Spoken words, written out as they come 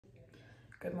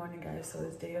Good morning, guys. So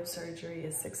this day of surgery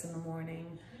is 6 in the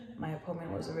morning. My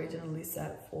appointment was originally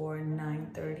set for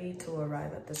 9:30 to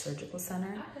arrive at the surgical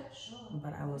center,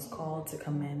 but I was called to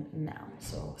come in now.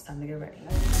 So it's time to get ready.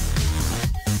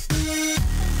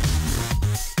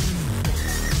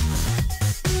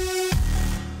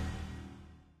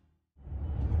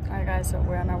 All right, guys, so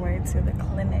we're on our way to the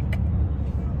clinic.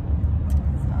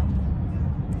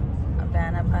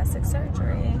 Avana Plastic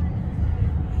Surgery.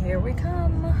 Here we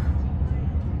come.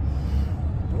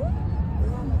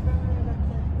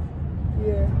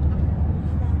 Yeah.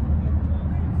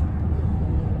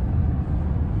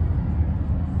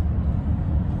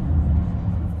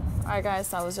 All right, guys,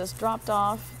 so I was just dropped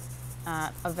off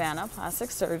at Avana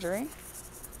Plastic Surgery.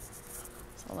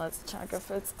 So let's check if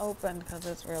it's open because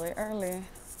it's really early.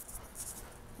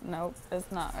 Nope,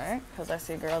 it's not, right? Because I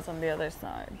see girls on the other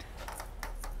side.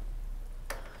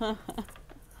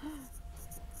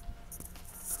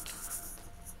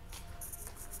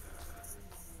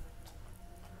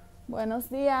 Buenos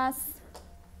días.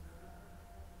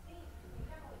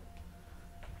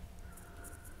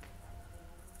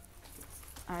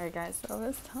 All right, guys, so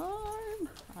it's time.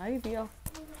 Ay, Dios.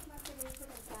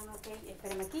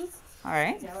 All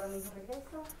right.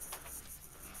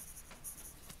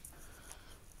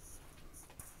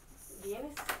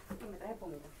 Vienes y me traes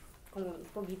vómito. Con un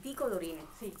poquitico de orina,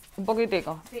 sí. Un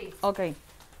poquitico. Sí. Okay.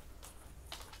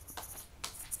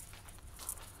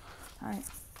 All right.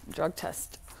 Drug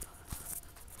test.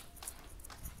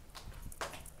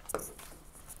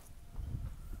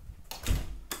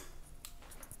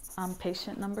 I'm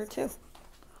patient number 2.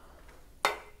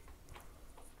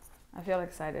 I feel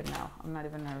excited now. I'm not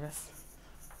even nervous.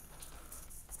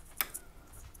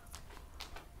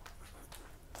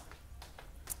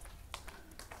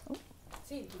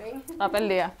 Sí, ven. Está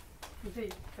perdida. Sí,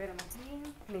 espérame aquí.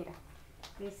 Mira,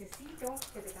 necesito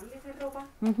que te cambies de ropa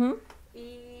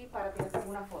y para que hagas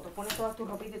una foto. Pones todas tus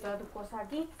ropitas y todas tus cosas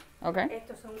aquí. Okay.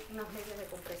 Estos son unas medias de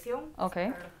compresión. Okay.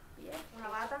 Para los pies, una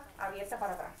bata abierta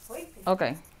para atrás. ¿Oíste?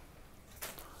 Okay.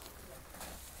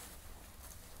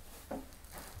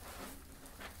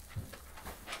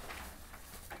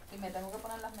 ¿Y me tengo que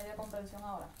poner las medias de compresión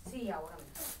ahora? Sí, ahora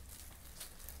mismo.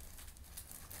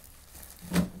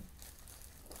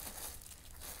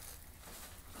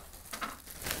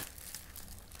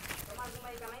 ¿Toma algún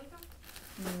medicamento?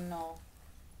 No.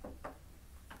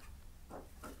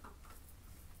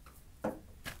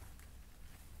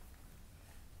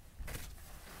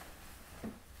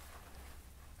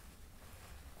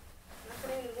 ¿No has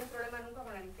tenido ningún problema nunca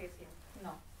con la anestesia?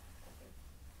 No.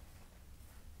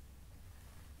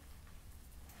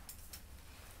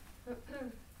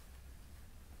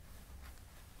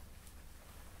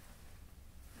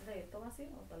 ¿Toma así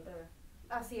o al revés?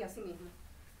 Así, así mismo.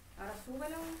 Ahora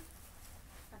súbelo.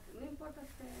 No importa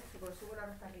si por súbelo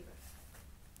ahora hasta arriba.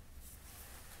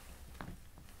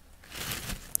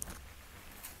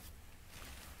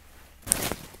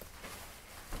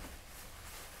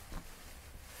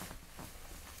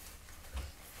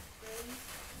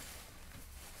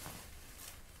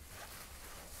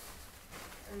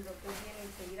 El doctor viene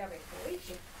enseguida a ver,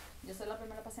 ¿oíste? ¿Yo soy la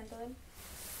primera paciente de él?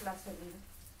 La segunda.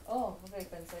 Oh, ok,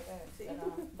 pensé que era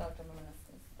Dr.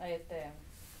 Mameniskis. Dr.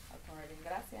 Moradian,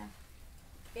 gracias.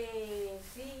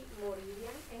 Sí,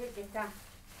 Moradian es el que está.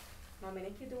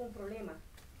 Mameniskis tuvo un problema.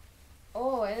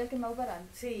 Oh, ¿es el que me va a operar?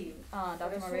 Sí.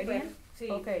 Dr. Es Moradian. súper, sí.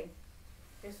 Ok.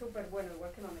 Es súper bueno,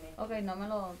 igual que Mameniskis. Ok,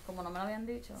 como no me lo habían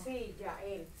dicho. Sí, ya,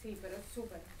 él, sí, pero es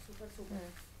súper.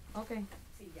 Ok.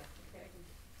 Sí, ya, espera aquí.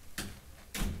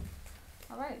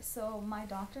 All right, so my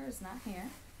doctor is not here,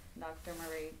 Dr.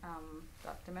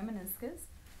 Mameniskis.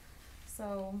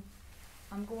 So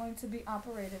I'm going to be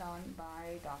operated on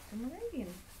by Dr.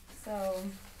 Moradian. So,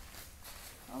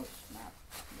 oh snap,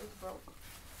 this broke.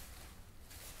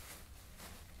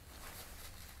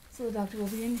 So the doctor will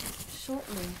be in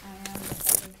shortly. I am the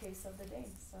second case of the day,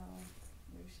 so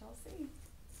we shall see.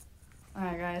 All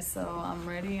right, guys, so I'm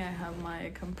ready. I have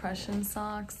my compression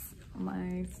socks,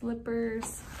 my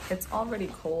slippers. It's already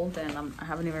cold and I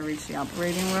haven't even reached the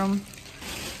operating room.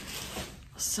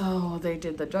 So they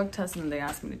did the drug test and they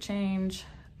asked me to change.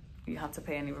 You have to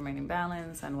pay any remaining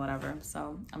balance and whatever.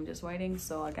 So I'm just waiting.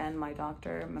 So again, my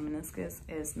doctor, Mameniskis,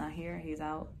 is not here. He's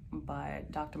out,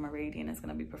 but Dr. Moradian is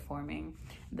gonna be performing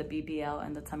the BBL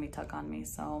and the tummy tuck on me.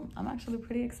 So I'm actually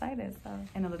pretty excited. So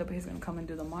in a little bit, he's gonna come and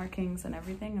do the markings and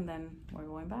everything, and then we're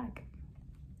going back.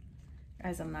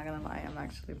 Guys, I'm not gonna lie, I'm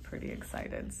actually pretty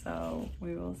excited. So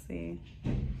we will see.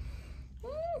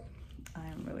 I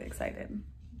am really excited.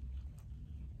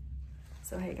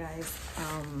 So hey guys,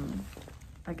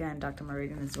 again, Dr.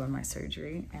 Moradian is doing my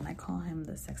surgery, and I call him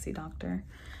the sexy doctor.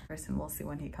 And we'll see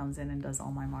when he comes in and does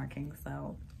all my markings.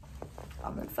 So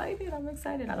I'm excited.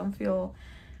 I don't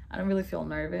really feel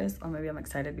nervous, or maybe I'm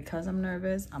excited because I'm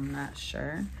nervous. I'm not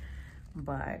sure,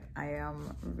 but I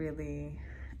am really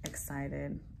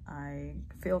excited. I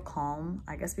feel calm,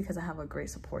 I guess because I have a great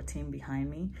support team behind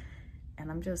me, and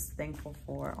I'm just thankful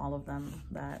for all of them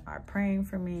that are praying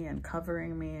for me and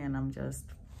covering me, and I'm just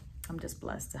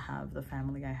blessed to have the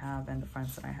family I have and the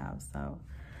friends that I have. So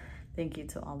thank you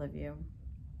to all of you.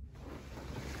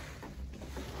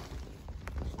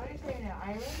 How do you say it now?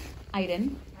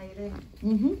 Aiden.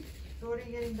 Mm-hmm. So what are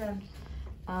you getting done?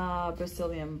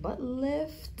 Brazilian butt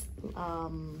lift,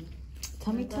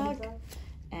 tummy tuck,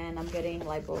 and I'm getting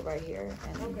lipo right here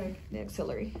and the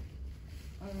axillary.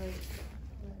 All right.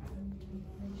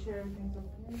 Make sure everything's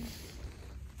okay.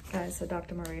 Guys, so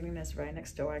Dr. Moradian is right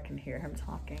next door. I can hear him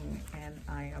talking, and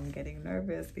I am getting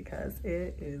nervous because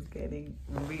it is getting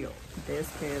real. This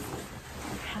is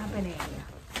happening.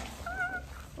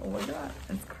 Oh my God,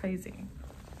 it's crazy.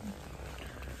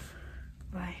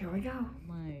 But here we go. Oh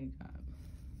my God.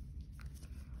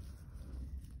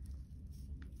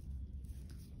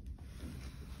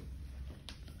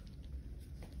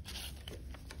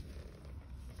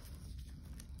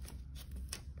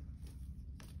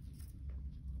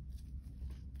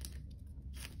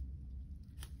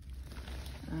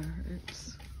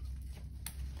 Oops.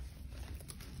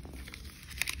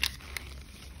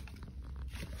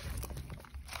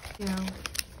 Yeah.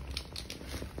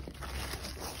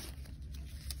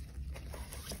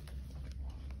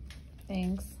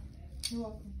 Thanks. You're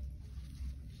welcome.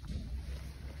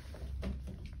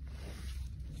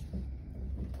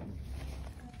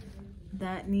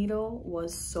 That needle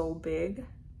was so big.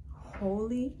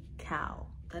 Holy cow.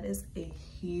 That is a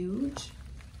huge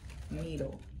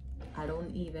needle. I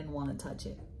don't even want to touch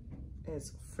it.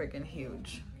 It's freaking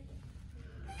huge.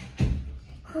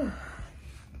 Oh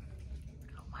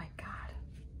my God.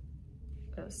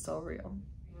 That's so real.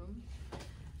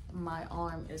 My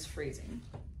arm is freezing.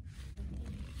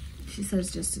 She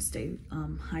says just to stay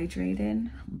hydrated,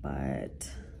 but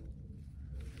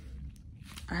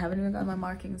I haven't even got my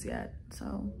markings yet,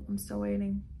 so I'm still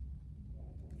waiting.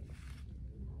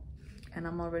 And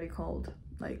I'm already cold.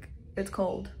 Like, it's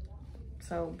cold.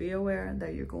 So be aware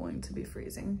that you're going to be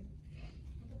freezing.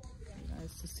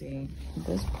 Nice to see.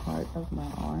 This part of my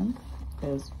arm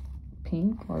is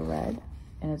pink or red,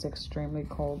 and it's extremely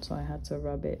cold, so I had to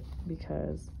rub it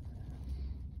because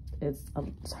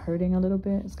it's hurting a little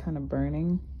bit. It's kind of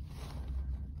burning.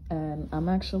 And I'm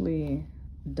actually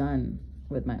done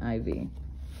with my IV.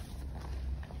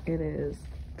 It is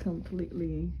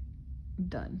completely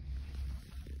done.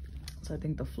 So I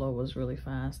think the flow was really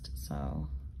fast, so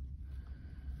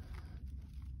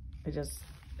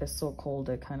it's so cold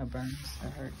it kind of burns. It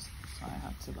hurts, so I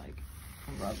have to like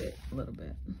rub it a little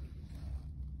bit.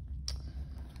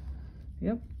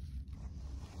 Yep.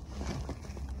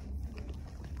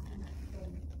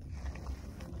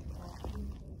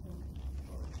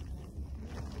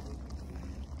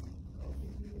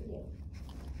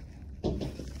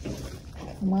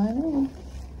 Come on in.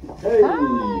 Hey! Hi!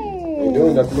 How you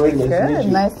doing, Dr. Moradian?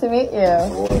 Good, nice to meet you.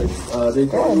 No worries. They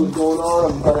told me what's going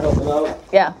on. I'm kind of helping out.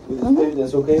 Yeah. With this patient.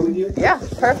 That's okay with you? Yeah,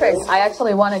 perfect. I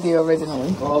actually wanted you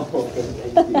originally. Oh, okay.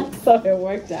 Thank you. So it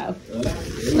worked out.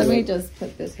 Let me just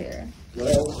put this here.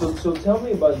 Well, so tell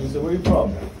me about you. So where are you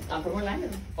from? I'm from Orlando.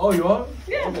 Oh, you are?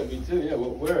 Yeah. Okay, me too. Yeah.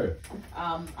 Where?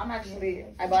 I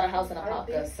bought a house in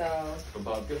Apopka, so.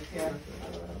 Apopka? Yeah.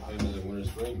 Famous in Winter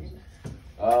Springs.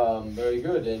 Very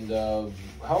good. And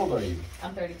how old are you?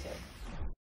 I'm 32.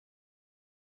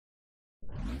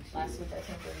 Last week I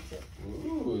turned 32.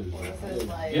 Ooh, This is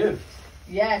like, gift.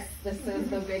 yes, this is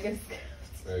the biggest gift.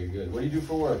 Very good. What do you do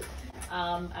for work?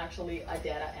 Actually a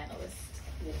data analyst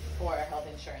for a health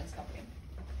insurance company.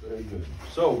 Very good.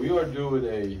 So we are doing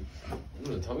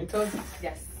a tummy tuck?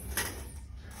 Yes.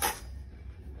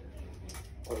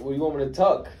 What do you want me to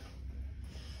tuck?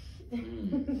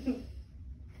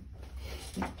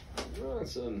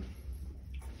 Son.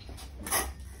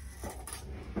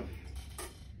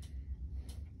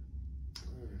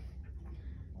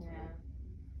 Yeah.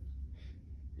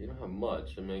 You don't have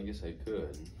much. I mean, I guess I could.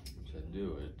 Which I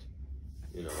do it.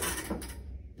 You know,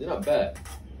 you're not bad.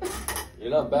 You're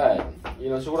not bad. You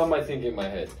know, so what am I thinking in my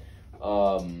head?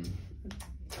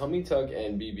 Tummy tuck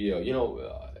and BBL. You know,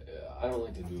 I don't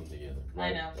like to do them together.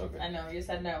 Right? I know. Okay. I know. You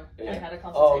said no. Yeah. I had a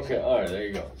consultation. Oh, okay. All right. There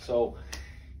you go. So,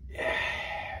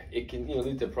 it can,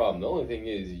 lead to a problem. The only thing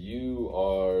is you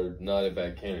are not a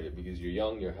bad candidate because you're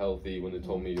young, you're healthy. When they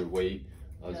told me your weight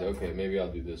I was like, okay, maybe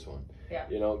I'll do this one. Yeah.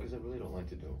 You know, because I really don't like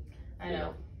to do them. I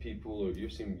know. People, or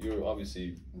you're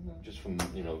obviously just from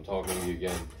talking to you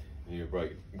again, and you're a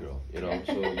bright girl. You know,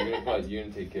 so you're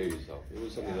gonna take care of yourself. It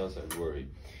was something else I'd worry.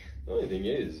 The only thing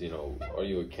is, are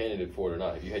you a candidate for it or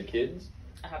not? Have you had kids?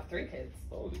 I have 3 kids.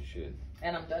 Holy shit.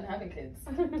 And I'm done having kids.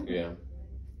 Yeah.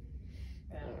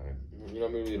 All right. I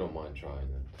really don't mind trying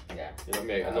that. Yeah.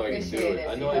 I know I can do it.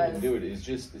 I know I can do it. It's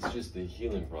just the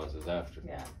healing process after.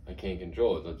 Yeah. I can't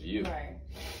control it. It's up to you. Right.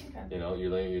 Okay. You're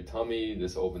laying on your tummy.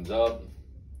 This opens up.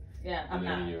 Yeah, I'm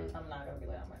not gonna be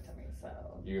laying on my tummy. So.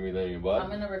 You're gonna be laying on your butt.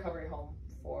 I'm in a recovery home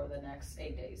for the next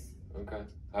 8 days. Okay.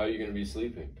 How are you gonna be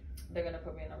sleeping? They're gonna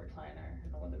put me in a recliner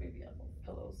and one of the baby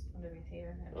pillows underneath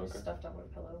here and stuffed up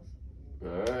with pillows. All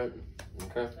right.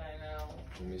 Okay. I know.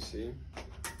 Let me see.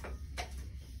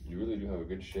 You really do have a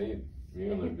good shape. You're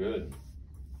gonna look good.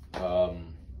 Okay.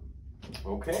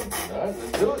 All right.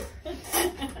 Let's do it.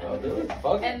 I'll do it.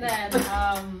 Fuck it. And then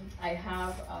I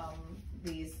have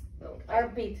these.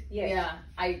 Armpit. Yeah.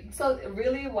 So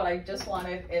really what I just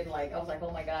wanted I was like, oh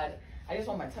my god, I just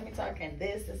want my tummy tuck and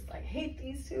this is I hate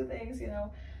these 2 things,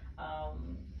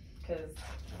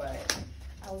 but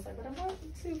I was like, but I want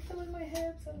to fill in my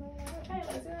hips and then okay,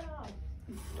 let's do it now.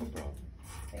 No problem.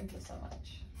 Thank you so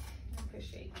much. I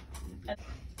appreciate it.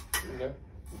 Okay.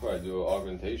 We'll probably do an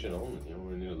augmentation only,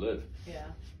 we need a lift.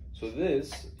 Yeah. So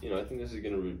this, I think this is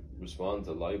gonna respond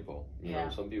to lipo.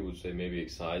 Some people would say maybe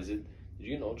excise it. Did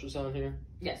you get an ultrasound here?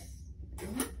 Yes. It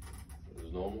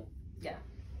was normal? Yeah.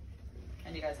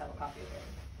 And you guys have a copy of it.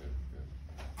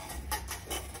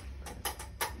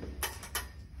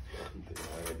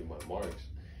 I gotta do my marks.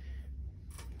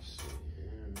 Let's see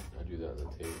here. I do that on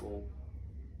the table.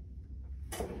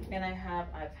 And I've had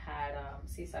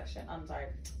C-section. I'm sorry.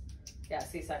 Yeah,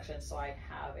 C-section. So I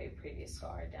have a previous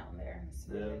scar down there. It's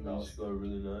really low. Scar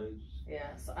really nice.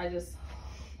 Yeah. So I just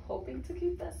hoping to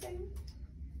keep that same.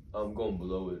 I'm going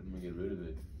below it. I'm gonna get rid of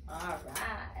it. All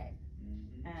right.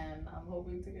 And I'm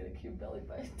hoping to get a cute belly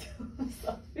button too.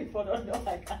 So people don't know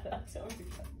I got that tummy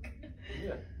tuck.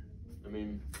 Yeah.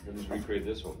 I'll just recreate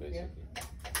this one basically.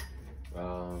 Yeah.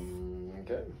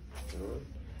 Okay. All right.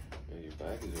 Yeah, your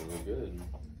back is really good.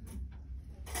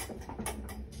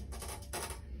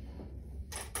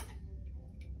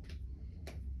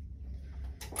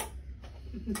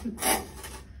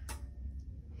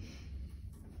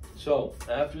 So,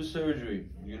 after surgery,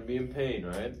 you're gonna be in pain,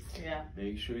 right? Yeah.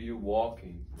 Make sure you're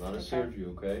walking. Not a surgery,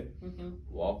 okay?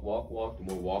 Walk, walk, walk. The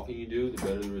more walking you do, the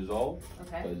better the result.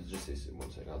 Okay. Just say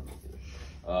 1 second. I'll do it.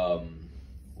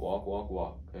 Walk, walk,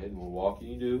 walk. Okay. The more walking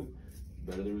you do,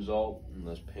 the better the result, and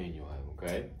less pain you'll have.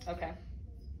 Okay. Okay.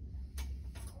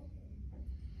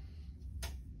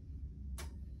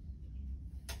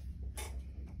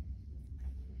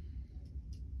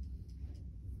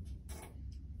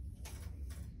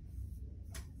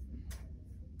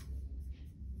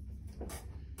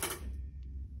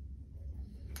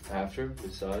 After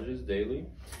massages daily,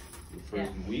 the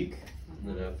first week, and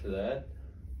then after that,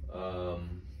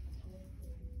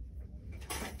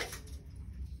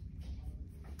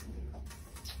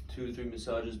 2 to 3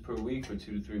 massages per week for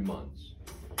 2 to 3 months.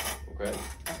 Okay.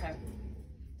 Okay.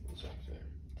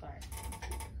 Sorry.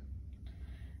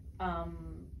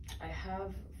 I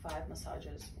have 5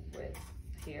 massages with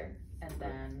here, and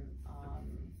then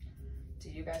do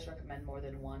you guys recommend more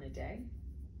than 1 a day?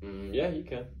 Yeah, you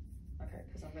can. Okay,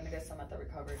 because I'm gonna get some at the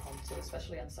recovery home too,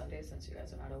 especially on Sundays since you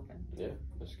guys are not open. Yeah,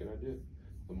 that's a good idea.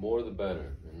 The more the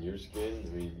better. And your skin,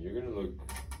 you're gonna look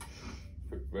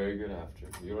very good after.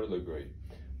 You already look great,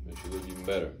 but you look even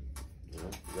better. You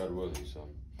got it with you, so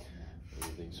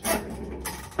everything's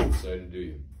excited to do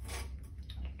you.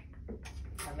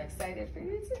 I'm excited for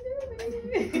you to do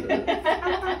it.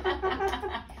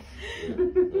 All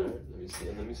right, let me see.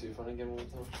 And let me see if I can get one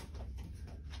more time.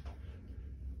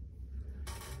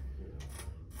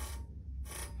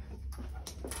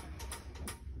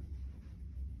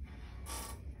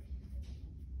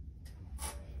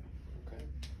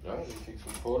 Alright, let me take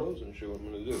some photos and show you what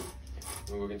I'm going to do. Want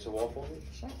to go against the wall for me?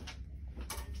 Sure.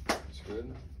 That's good.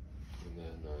 And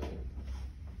then,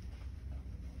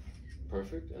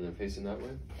 perfect. And then facing that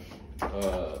way.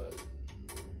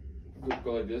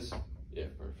 Go like this. Yeah,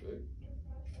 perfect.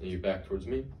 And you back towards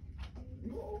me.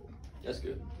 That's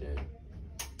good. Yeah.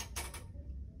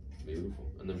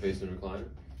 Beautiful. And then facing the recliner.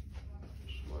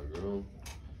 Smart girl.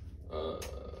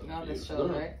 No, that's chill,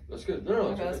 right? That's good. No,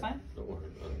 okay, that's fine. Don't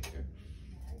worry. I don't care.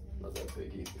 Not that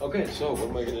picky. Okay, so what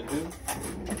am I gonna do?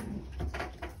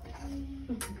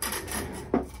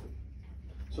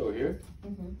 So here,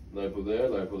 lipo there,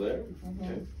 lipo there.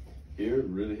 Okay. Here,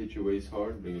 really hit your waist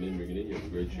hard. Bring it in, bring it in. You have a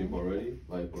great shape already.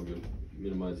 Lipo,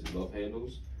 minimizes love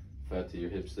handles, fat to your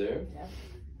hips there. Yep.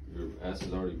 Your ass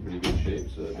is already pretty good shape,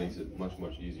 so that makes it much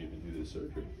easier to do this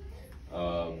surgery.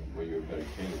 Where you're a better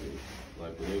candidate.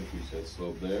 Like with increase that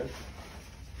slope there,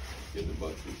 get the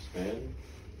butt to expand.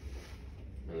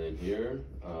 And then here,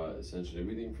 essentially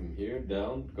everything from here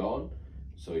down, gone.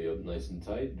 So you're nice and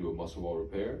tight, do a muscle wall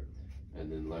repair,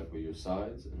 and then lap with your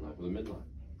sides and lap with the midline.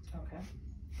 Okay.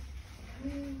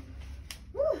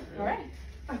 Woo, Yeah. all right.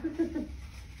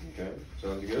 Okay,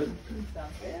 sounds good.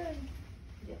 Sounds good.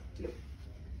 Yeah.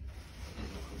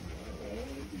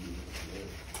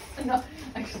 No,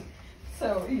 actually,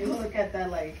 so you look at that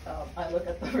like, I look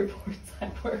at the reports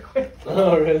I work with.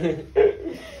 Oh, really?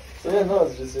 So yeah, no,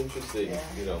 it's just interesting. Yeah.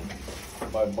 You know,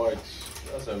 my marks,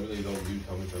 I really don't do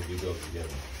how much I do those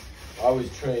together. I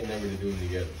always train never to do them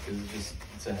together because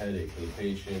it's a headache for the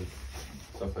patient,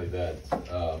 stuff like that.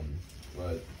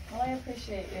 But Well, I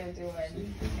appreciate you doing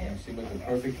you seem like the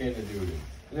perfect candidate to do it.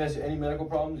 Let me ask you, any medical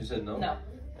problems? You said no? No.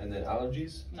 And then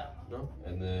allergies? No. No?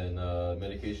 And then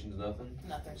medications, nothing?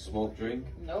 Nothing. Smoke, drink?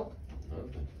 Nope.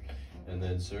 Nothing. And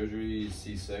then surgery,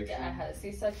 C-section? Yeah, I had a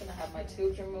C-section. I had my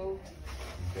tubes removed.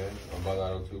 Okay. A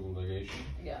bilateral tubal ligation?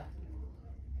 Yeah.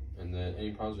 And then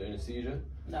any problems with anesthesia?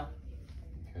 No.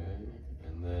 Okay.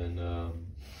 And then,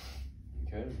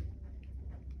 okay.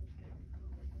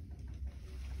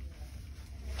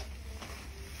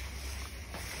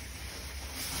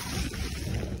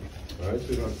 All right,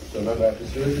 so remember after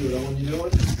surgery, what you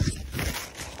doing?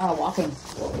 Walking.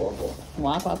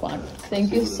 Walk. Walk.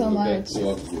 Thank you so much.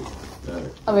 Walk.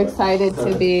 I'm excited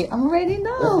to be. I'm already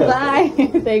know. Bye.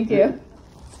 Thank you.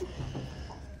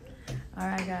 All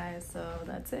right, guys. So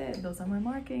that's it. Those are my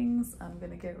markings. I'm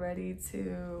gonna get ready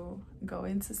to go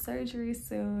into surgery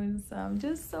soon. So I'm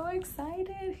just so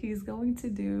excited. He's going to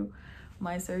do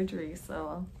my surgery.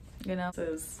 So you know, this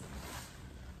is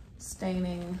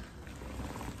staining.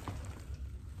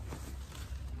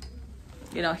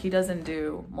 You know, he doesn't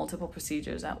do multiple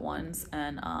procedures at once,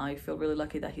 and I feel really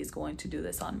lucky that he's going to do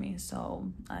this on me.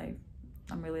 So I'm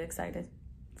really excited.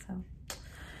 So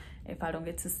if I don't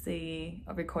get to see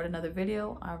or record another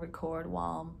video, I'll record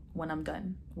when I'm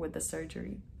done with the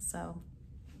surgery. So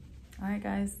all right,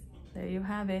 guys, there you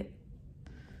have it.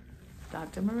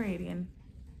 Dr. Moradian.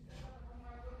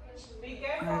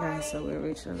 All right, guys, so we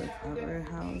reached the recovery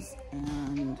house,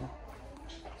 and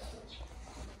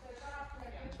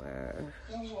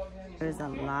there's a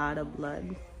lot of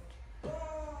blood.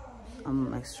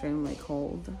 I'm extremely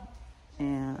cold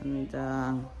and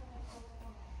a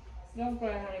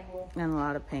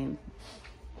lot of pain,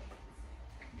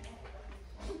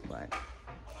 but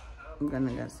I'm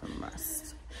gonna get some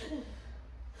rest.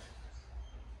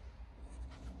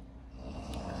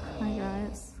 Hi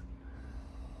guys,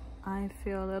 I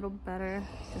feel a little better,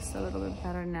 just a little bit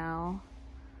better now.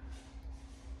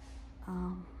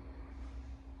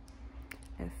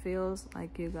 It feels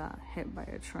like you got hit by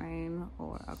a train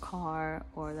or a car,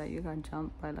 or that you got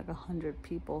jumped by like 100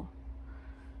 people.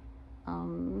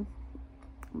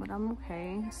 But I'm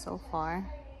okay so far,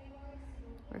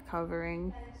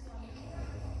 recovering.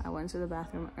 I went to the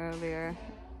bathroom earlier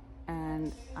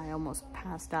and I almost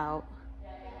passed out,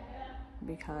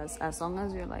 because as long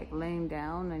as you're like laying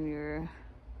down and you're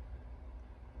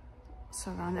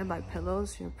surrounded by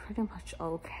pillows, you're pretty much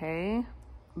okay.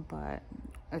 But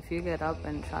if you get up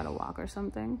and try to walk or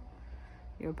something,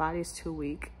 your body's too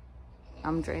weak.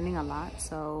 I'm draining a lot,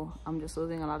 so I'm just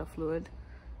losing a lot of fluid,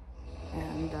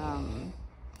 and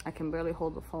I can barely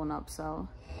hold the phone up, so.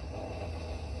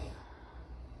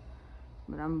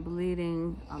 But I'm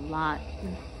bleeding a lot.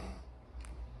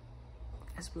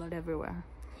 There's blood everywhere.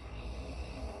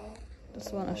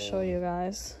 Just want to show you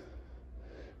guys.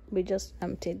 We just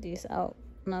emptied these out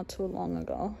not too long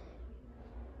ago.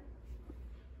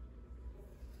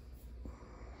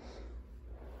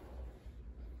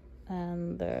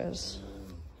 And there's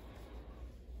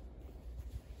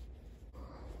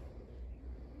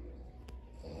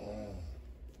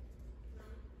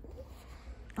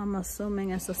I'm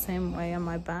assuming it's the same way on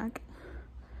my back,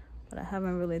 but I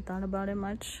haven't really thought about it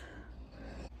much.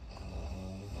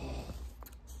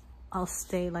 I'll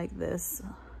stay like this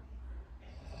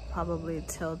probably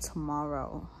till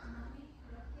tomorrow.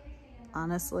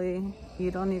 Honestly,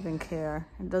 you don't even care.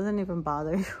 It doesn't even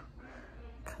bother you,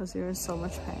 because you're in so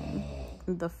much pain.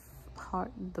 The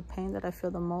pain that I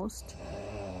feel the most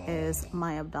is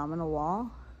my abdominal wall.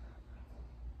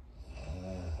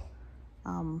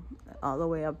 All the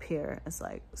way up here is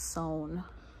like sewn,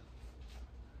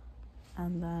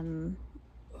 and then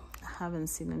I haven't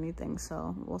seen anything,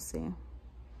 so we'll see.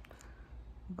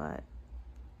 But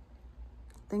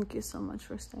thank you so much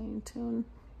for staying tuned.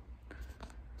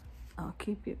 I'll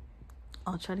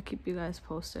try to keep you guys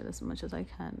posted as much as I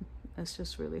can. It's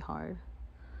just really hard.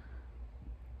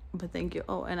 But thank you.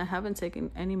 Oh, and I haven't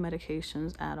taken any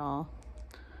medications at all.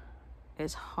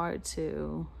 It's hard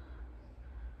to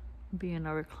be in a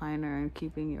recliner and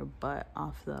keeping your butt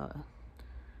off the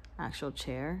actual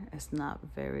chair. It's not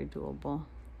very doable.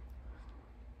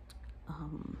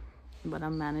 But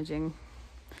I'm managing.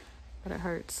 But it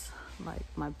hurts. Like,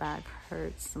 my back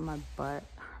hurts and my butt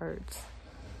hurts.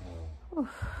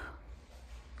 Oof.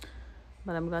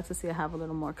 But I'm glad to see I have a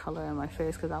little more color in my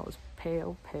face because I was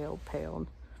pale.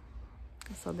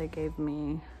 So they gave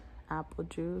me apple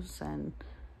juice and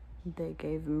they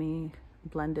gave me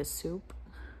blended soup.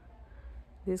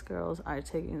 These girls are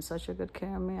taking such a good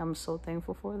care of me. I'm so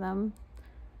thankful for them.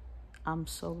 I'm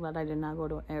so glad I did not go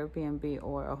to an Airbnb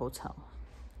or a hotel.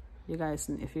 You guys,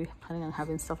 if you're planning on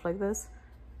having stuff like this,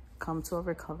 come to a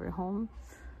recovery home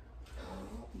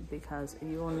because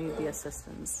you will need the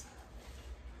assistance.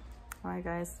 All right,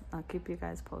 guys, I'll keep you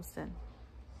guys posted.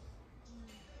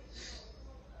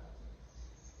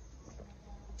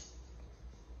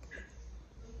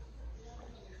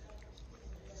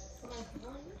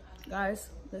 Guys,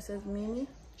 this is Mimi.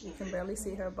 You can barely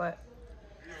see her, but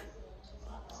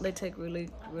they take really,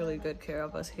 really good care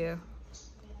of us here.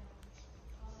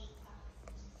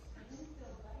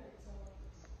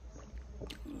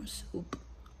 Soup.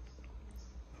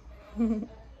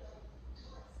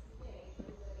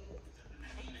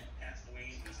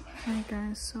 Hi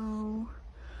guys, so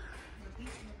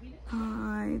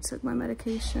I took my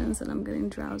medications and I'm getting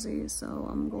drowsy, so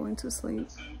I'm going to sleep.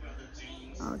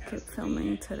 I'll keep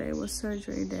filming. Today was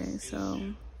surgery day, so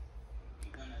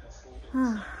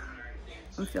I'm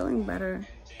feeling better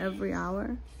every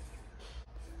hour.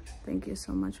 Thank you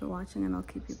so much for watching, and I'll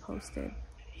keep you posted.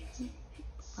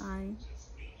 Bye.